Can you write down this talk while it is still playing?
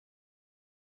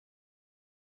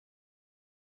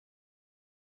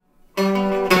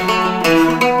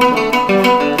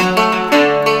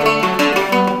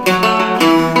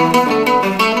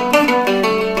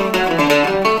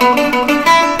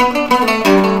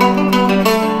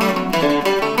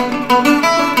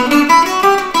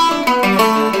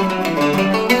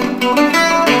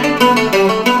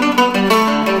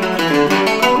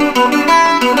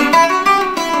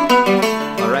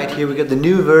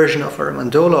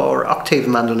mandola or octave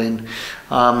mandolin.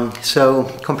 So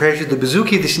compared to the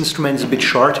bouzouki, this instrument is a bit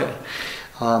shorter.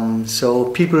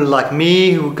 So people like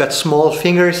me who got small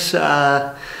fingers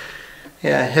have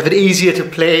it easier to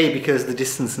play because the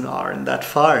distances aren't that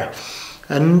far.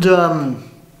 And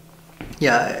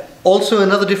also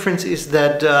another difference is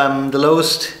that the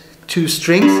lowest two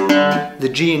strings, the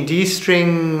G and D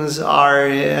strings, are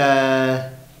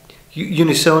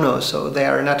unisono, so they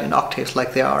are not in octaves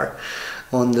like they are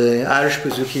on the Irish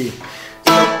bouzouki.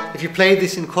 So if you play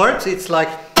this in chords, it's like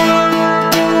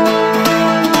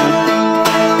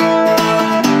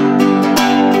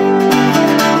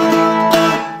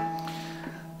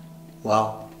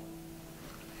wow,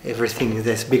 everything,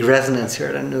 there's big resonance here.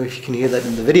 I don't know if you can hear that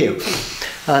in the video.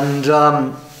 And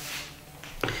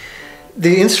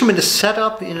the instrument is set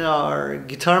up in our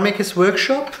guitar maker's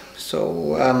workshop.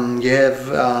 So you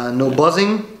have no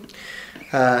buzzing.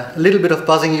 A little bit of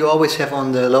buzzing you always have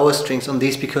on the lower strings on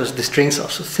these because the strings are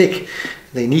so thick.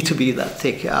 They need to be that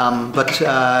thick. But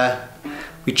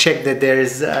we checked that there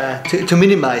is, to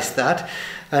minimize that,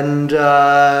 and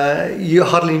you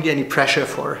hardly need any pressure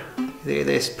for.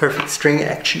 There's perfect string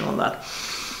action on that.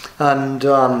 And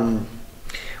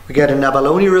we got an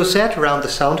abalone rosette around the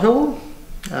sound hole,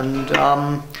 and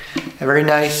a very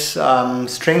nice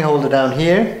string holder down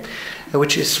here,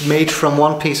 which is made from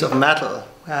one piece of metal.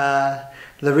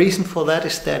 The reason for that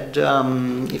is that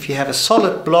if you have a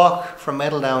solid block from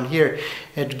metal down here,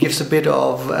 it gives a bit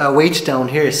of weight down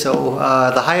here, so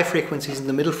the higher frequencies and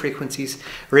the middle frequencies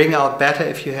ring out better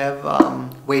if you have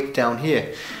weight down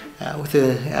here. With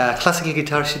the classical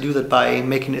guitars you do that by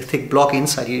making a thick block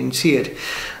inside, you didn't see it.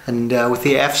 And with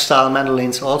the F-style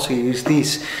mandolins also you use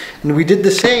these. And we did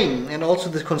the same, and also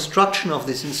the construction of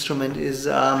this instrument is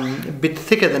a bit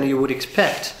thicker than you would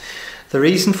expect. The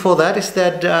reason for that is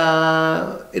that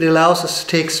it allows us to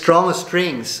take stronger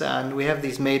strings, and we have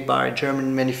these made by a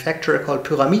German manufacturer called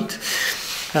Pyramid.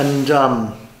 And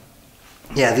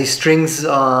these strings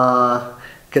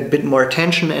get a bit more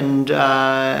tension, and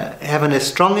having a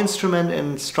strong instrument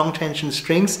and strong tension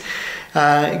strings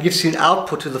gives you an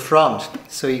output to the front.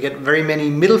 So you get very many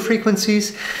middle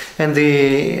frequencies, and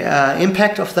the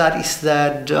impact of that is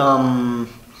that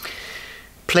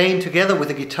playing together with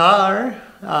a guitar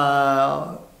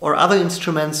or other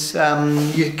instruments,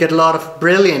 you get a lot of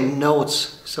brilliant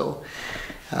notes. So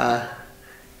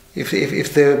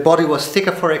if the body was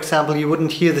thicker, for example, you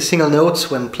wouldn't hear the single notes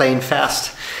when playing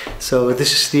fast. So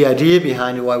this is the idea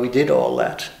behind why we did all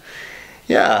that.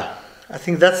 Yeah, I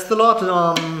think that's the lot.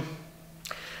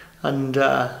 And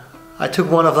I took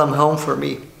one of them home for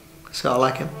me, so I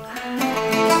like him.